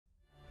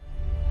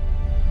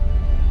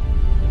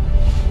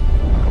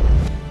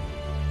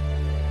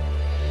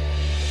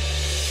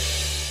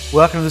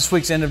Welcome to this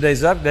week's End of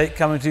Days Update,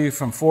 coming to you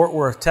from Fort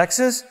Worth,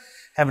 Texas.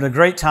 Having a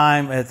great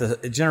time at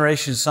the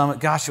Generation Summit.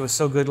 Gosh, it was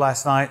so good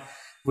last night.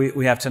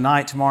 We have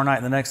tonight, tomorrow night,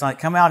 and the next night.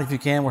 Come out if you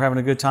can. We're having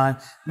a good time.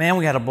 Man,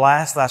 we had a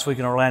blast last week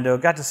in Orlando.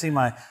 Got to see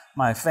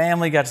my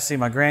family, got to see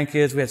my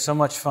grandkids. We had so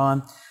much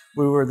fun.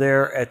 We were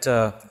there at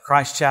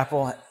Christ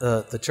Chapel,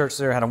 the church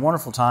there, had a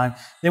wonderful time.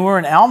 Then we were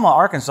in Alma,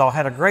 Arkansas,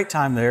 had a great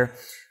time there.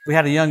 We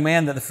had a young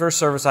man that the first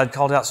service I'd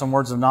called out some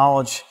words of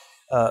knowledge,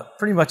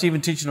 pretty much even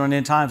teaching on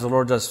end times. The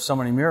Lord does so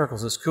many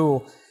miracles. It's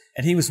cool.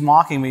 And he was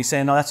mocking me,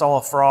 saying, no, that's all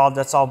a fraud.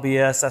 That's all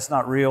BS. That's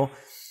not real.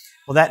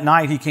 Well, that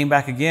night he came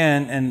back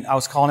again, and I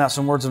was calling out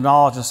some words of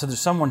knowledge and said, there's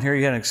someone here,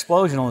 you had an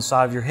explosion on the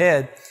side of your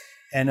head,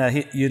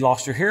 and you'd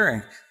lost your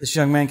hearing. This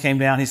young man came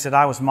down. He said,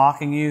 I was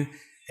mocking you,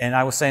 and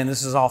I was saying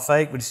this is all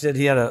fake, but he said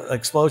he had an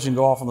explosion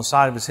go off on the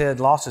side of his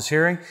head, lost his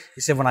hearing.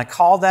 He said when I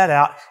called that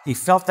out, he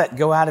felt that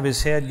go out of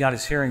his head, got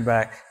his hearing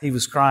back. He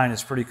was crying.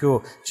 It's pretty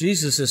cool.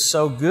 Jesus is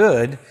so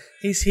good.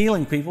 He's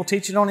healing people,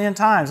 teaching on end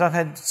times.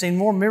 I've seen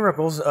more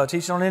miracles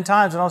teaching on end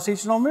times than I was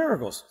teaching on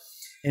miracles.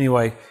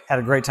 Anyway, had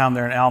a great time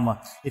there in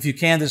Alma. If you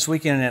can, this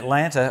weekend in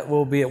Atlanta,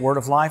 we'll be at Word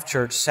of Life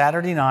Church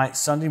Saturday night,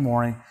 Sunday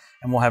morning,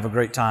 and we'll have a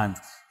great time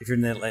if you're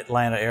in the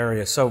Atlanta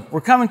area. So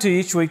we're coming to you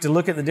each week to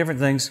look at the different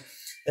things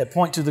that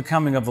point to the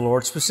coming of the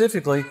Lord,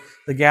 specifically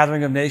the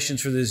gathering of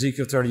nations for the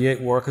Ezekiel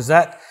 38 war, because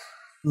that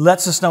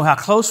lets us know how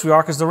close we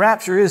are, because the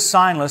rapture is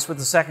signless, but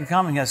the second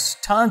coming has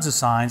tons of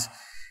signs.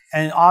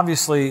 And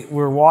obviously,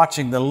 we're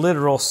watching the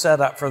literal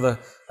setup for the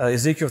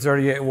Ezekiel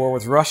 38 war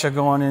with Russia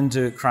going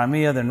into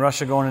Crimea, then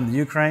Russia going into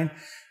Ukraine.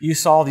 You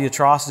saw the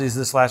atrocities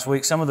this last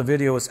week. Some of the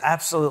video was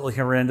absolutely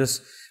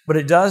horrendous, but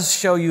it does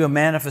show you a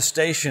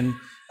manifestation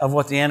of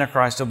what the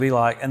Antichrist will be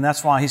like. And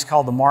that's why he's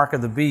called the mark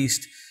of the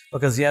beast,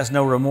 because he has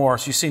no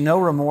remorse. You see no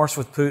remorse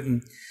with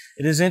Putin.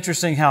 It is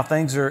interesting how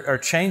things are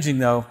changing,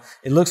 though.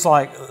 It looks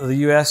like the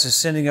U.S. is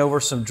sending over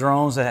some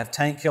drones that have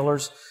tank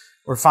killers.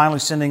 We're finally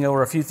sending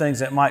over a few things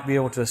that might be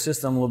able to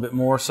assist them a little bit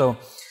more. So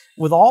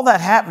with all that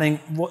happening,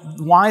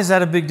 why is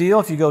that a big deal?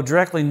 If you go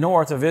directly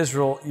north of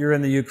Israel, you're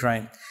in the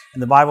Ukraine.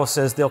 And the Bible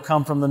says they'll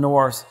come from the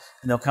north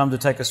and they'll come to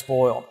take a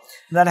spoil.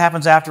 And that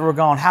happens after we're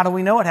gone. How do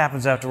we know it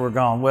happens after we're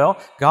gone? Well,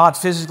 God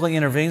physically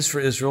intervenes for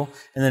Israel,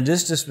 and in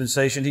this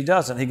dispensation, He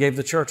doesn't. He gave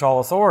the church all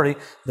authority.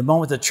 The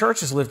moment the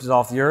church is lifted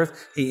off the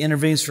earth, He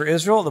intervenes for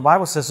Israel. The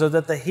Bible says so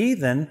that the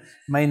heathen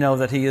may know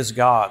that He is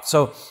God.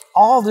 So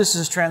all this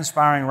is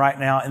transpiring right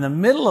now. In the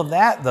middle of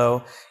that,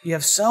 though, you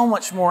have so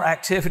much more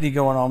activity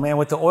going on, man.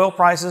 With the oil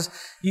prices,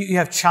 you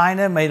have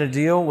China made a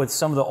deal with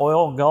some of the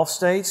oil Gulf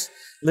states,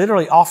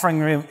 literally offering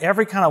them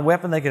every kind of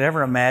weapon they could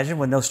ever imagine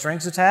with no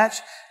strings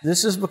attached.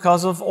 This is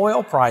because of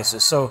oil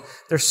prices. So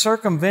they're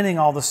circumventing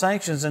all the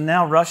sanctions, and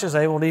now Russia's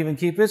able to even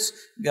keep its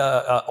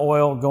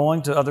oil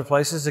going to other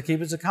places to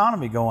keep its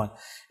economy going.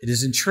 It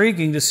is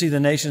intriguing to see the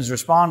nations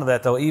respond to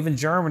that, though. Even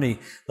Germany,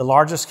 the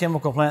largest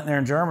chemical plant there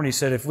in Germany,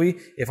 said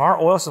if our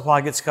oil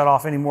supply gets cut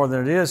off any more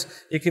than it is,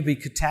 it could be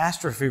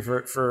catastrophe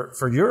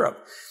for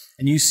Europe.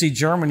 And you see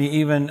Germany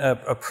even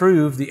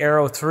approve the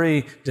Arrow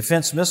 3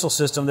 defense missile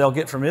system they'll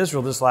get from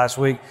Israel this last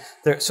week.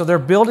 So they're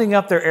building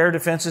up their air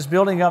defenses,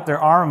 building up their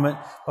armament,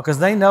 because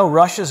they know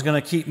Russia's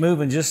going to keep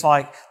moving just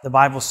like the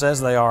Bible says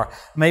they are.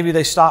 Maybe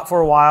they stop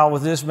for a while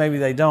with this, maybe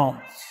they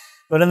don't.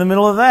 But in the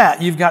middle of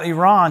that, you've got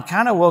Iran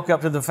kind of woke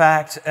up to the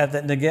fact at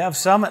the Negev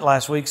summit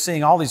last week,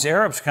 seeing all these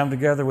Arabs come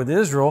together with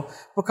Israel,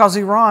 because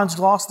Iran's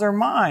lost their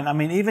mind. I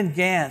mean, even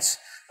Gantz,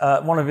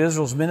 one of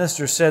Israel's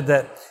ministers, said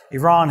that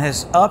Iran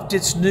has upped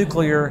its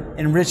nuclear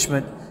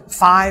enrichment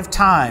 5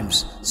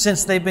 times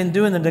since they've been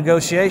doing the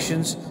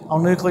negotiations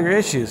on nuclear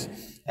issues.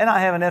 And I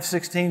have an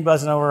F-16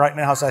 buzzing over right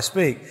now as I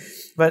speak.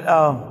 But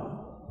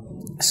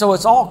so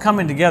it's all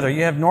coming together.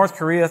 You have North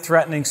Korea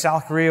threatening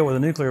South Korea with a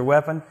nuclear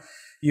weapon.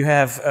 You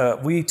have,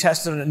 we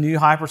tested a new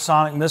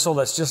hypersonic missile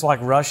that's just like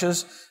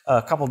Russia's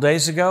a couple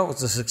days ago. It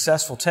was a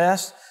successful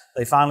test.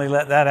 They finally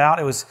let that out.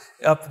 It was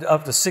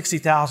up to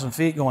 60,000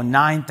 feet, going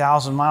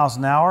 9,000 miles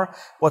an hour.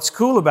 What's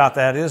cool about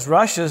that is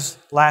Russia's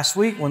last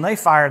week, when they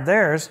fired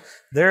theirs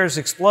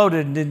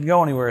exploded and didn't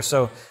go anywhere.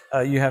 So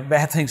you have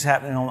bad things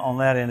happening on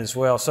that end as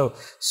well.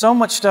 So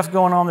much stuff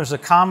going on. There's a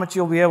comet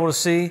you'll be able to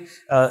see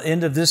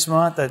end of this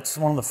month. That's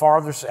one of the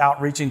farthest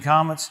outreaching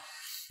comets.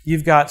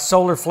 You've got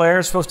solar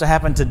flares supposed to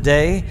happen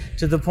today,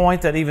 to the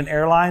point that even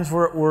airlines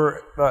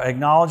were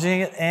acknowledging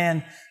it,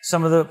 and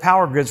some of the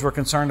power grids were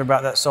concerned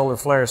about that solar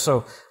flare.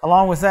 So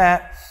along with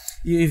that,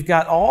 you've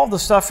got all the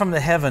stuff from the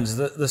heavens,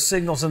 the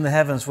signals in the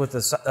heavens with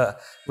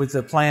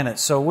the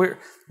planets. So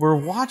we're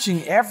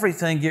watching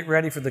everything get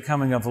ready for the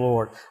coming of the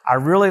Lord. I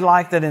really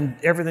like that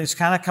everything's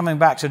kind of coming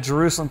back to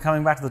Jerusalem,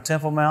 coming back to the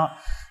Temple Mount.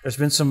 There's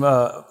been some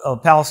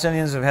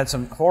Palestinians have had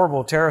some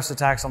horrible terrorist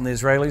attacks on the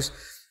Israelis.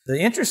 The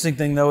interesting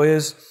thing, though,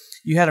 is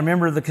you had a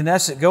member of the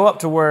Knesset go up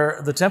to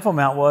where the Temple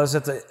Mount was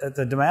at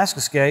the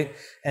Damascus Gate,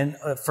 and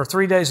for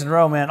 3 days in a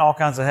row, man, all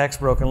kinds of heck's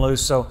broken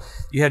loose. So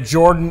you had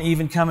Jordan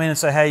even come in and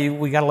say, hey,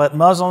 we got to let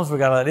Muslims, we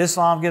got to let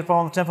Islam get up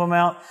on the Temple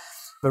Mount.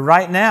 But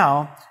right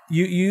now,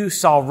 you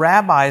saw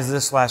rabbis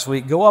this last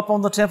week go up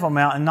on the Temple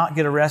Mount and not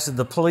get arrested.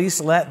 The police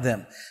let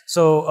them.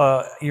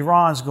 So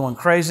Iran's going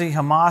crazy.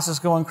 Hamas is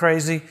going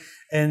crazy.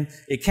 And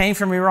it came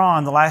from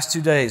Iran the last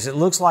 2 days. It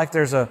looks like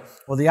there's the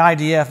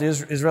IDF,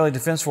 the Israeli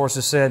Defense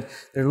Forces, said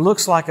there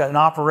looks like an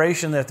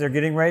operation that they're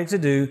getting ready to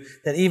do,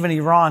 that even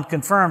Iran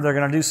confirmed they're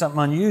going to do something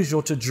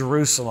unusual to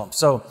Jerusalem.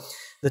 So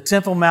the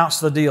Temple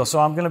Mount's the deal. So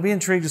I'm going to be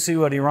intrigued to see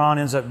what Iran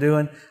ends up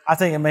doing. I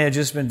think it may have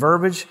just been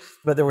verbiage,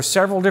 but there were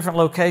several different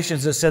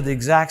locations that said the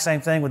exact same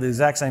thing with the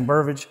exact same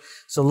verbiage.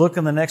 So look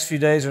in the next few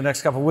days or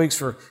next couple of weeks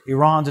for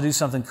Iran to do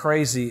something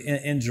crazy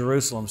in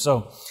Jerusalem.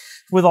 So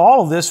with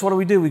all of this, what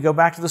do? We go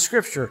back to the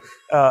Scripture.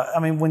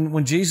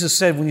 When Jesus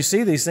said, when you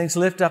see these things,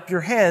 lift up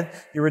your head,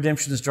 your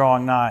redemption is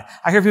drawing nigh.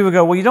 I hear people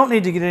go, well, you don't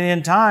need to get in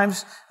end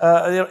times.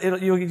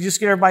 You just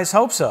get everybody's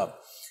hopes up.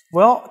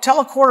 Well, tell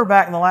a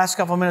quarterback in the last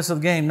couple of minutes of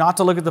the game not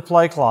to look at the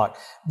play clock.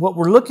 What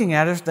we're looking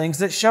at are things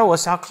that show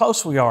us how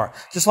close we are.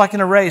 Just like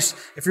in a race,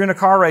 if you're in a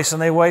car race and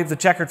they wave the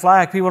checkered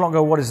flag, people don't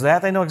go, what is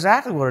that? They know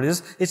exactly what it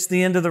is. It's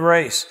the end of the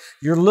race.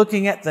 You're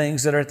looking at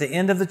things that are at the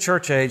end of the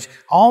church age,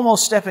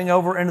 almost stepping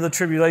over into the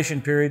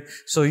tribulation period.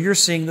 So you're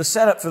seeing the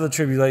setup for the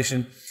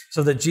tribulation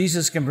so that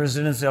Jesus can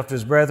present himself to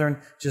his brethren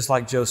just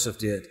like Joseph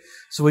did.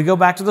 So we go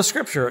back to the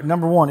Scripture.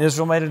 Number one,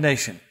 Israel made a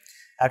nation.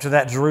 After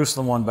that,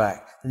 Jerusalem won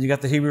back. Then you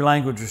got the Hebrew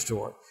language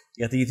restored.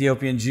 You got the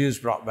Ethiopian Jews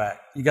brought back.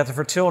 You got the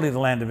fertility of the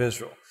land of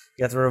Israel.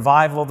 You got the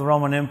revival of the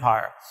Roman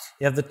Empire.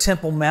 You have the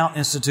Temple Mount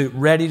Institute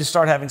ready to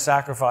start having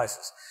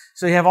sacrifices.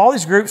 So you have all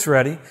these groups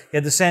ready. You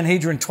had the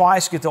Sanhedrin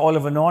twice get the oil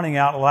of anointing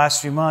out in the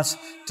last few months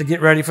to get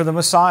ready for the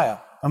Messiah.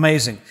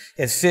 Amazing.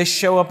 You had fish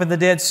show up in the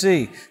Dead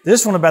Sea.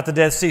 This one about the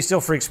Dead Sea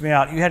still freaks me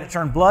out. You had it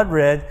turn blood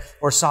red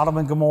where Sodom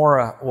and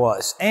Gomorrah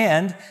was.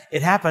 And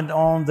it happened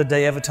on the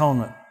Day of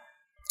Atonement.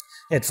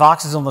 You had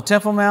foxes on the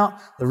Temple Mount.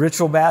 The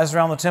ritual baths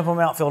around the Temple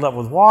Mount filled up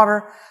with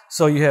water.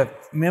 So you have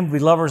men be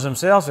lovers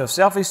themselves. You have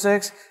selfie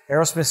sticks.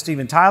 Aerosmith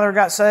Steven Tyler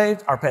got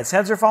saved. Our pets'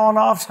 heads are falling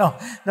off.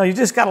 No, you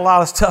just got a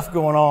lot of stuff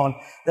going on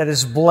that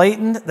is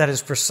blatant, that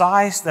is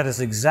precise, that is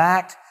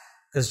exact,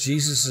 because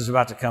Jesus is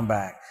about to come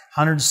back.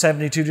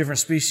 172 different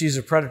species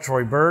of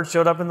predatory birds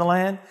showed up in the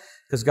land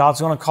because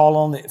God's going to call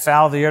on the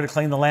fowl of the air to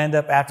clean the land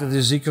up after the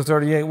Ezekiel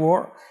 38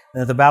 war.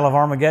 And at the Battle of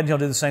Armageddon, he'll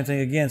do the same thing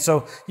again.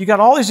 So you got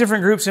all these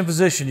different groups in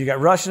position. You got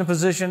Russia in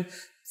position,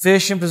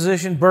 fish in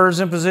position, birds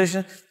in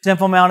position,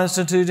 Temple Mount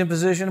Institute in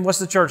position. What's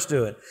the church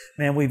doing?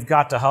 Man, we've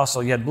got to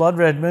hustle. You had blood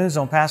red moons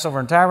on Passover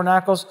and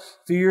Tabernacles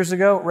a few years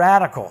ago.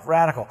 Radical.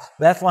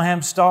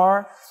 Bethlehem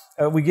Star.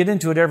 We get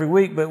into it every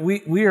week, but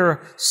we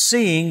are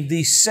seeing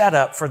the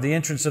setup for the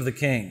entrance of the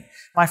King.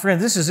 My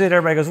friend, this is it.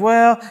 Everybody goes,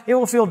 well, it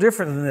will feel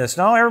different than this.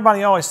 No,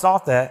 everybody always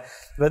thought that,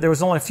 but there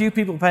was only a few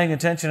people paying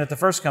attention at the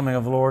first coming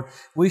of the Lord.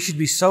 We should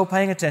be so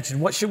paying attention.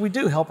 What should we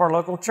do? Help our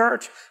local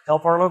church,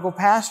 help our local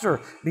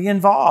pastor, be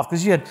involved.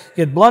 Because you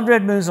had blood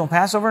red moons on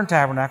Passover and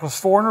Tabernacles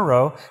 4 in a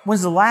row.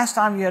 When's the last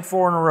time you had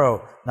 4 in a row?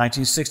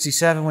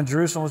 1967 when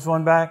Jerusalem was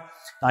won back.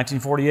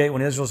 1948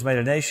 when Israel was made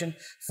a nation,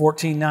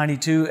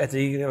 1492 at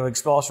the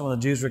expulsion when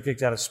the Jews were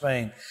kicked out of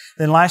Spain.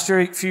 Then last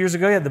year, a few years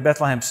ago, you had the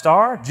Bethlehem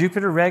Star,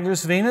 Jupiter,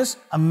 Regulus, Venus,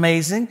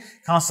 amazing.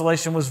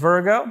 Constellation was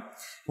Virgo.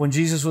 When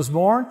Jesus was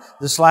born,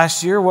 this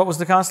last year, what was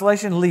the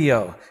constellation?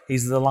 Leo.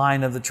 He's the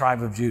Lion of the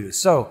tribe of Judah.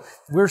 So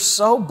we're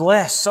so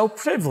blessed, so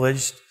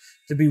privileged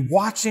to be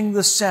watching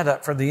the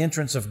setup for the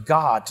entrance of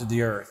God to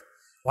the earth.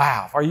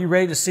 Wow. Are you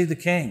ready to see the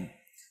King?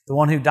 The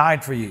one who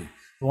died for you,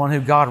 the one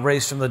who God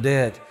raised from the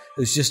dead,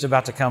 who's just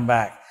about to come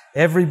back.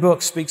 Every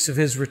book speaks of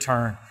his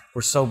return.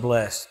 We're so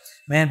blessed.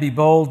 Man, be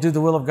bold, do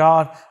the will of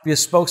God, be a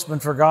spokesman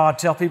for God,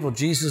 tell people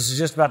Jesus is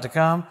just about to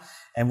come,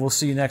 and we'll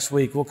see you next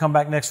week. We'll come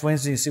back next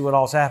Wednesday and see what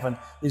all's happened.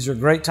 These are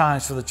great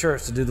times for the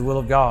church to do the will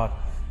of God.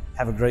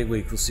 Have a great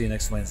week. We'll see you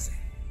next Wednesday.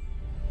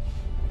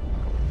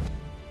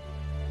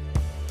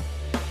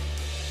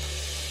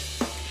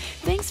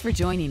 Thanks for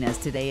joining us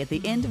today at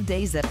the End of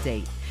Days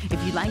Update.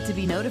 If you'd like to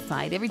be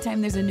notified every time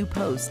there's a new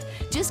post,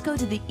 just go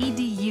to the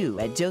edu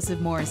at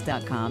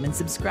josephmorris.com and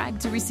subscribe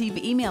to receive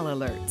email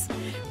alerts.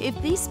 If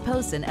these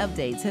posts and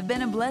updates have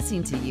been a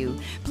blessing to you,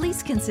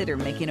 please consider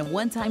making a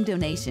one-time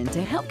donation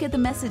to help get the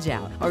message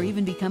out, or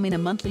even becoming a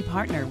monthly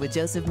partner with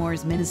Joseph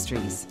Morris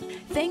Ministries.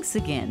 Thanks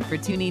again for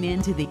tuning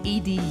in to the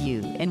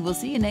EDU, and we'll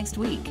see you next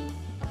week.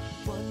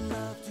 One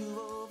love to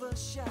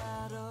overshadow.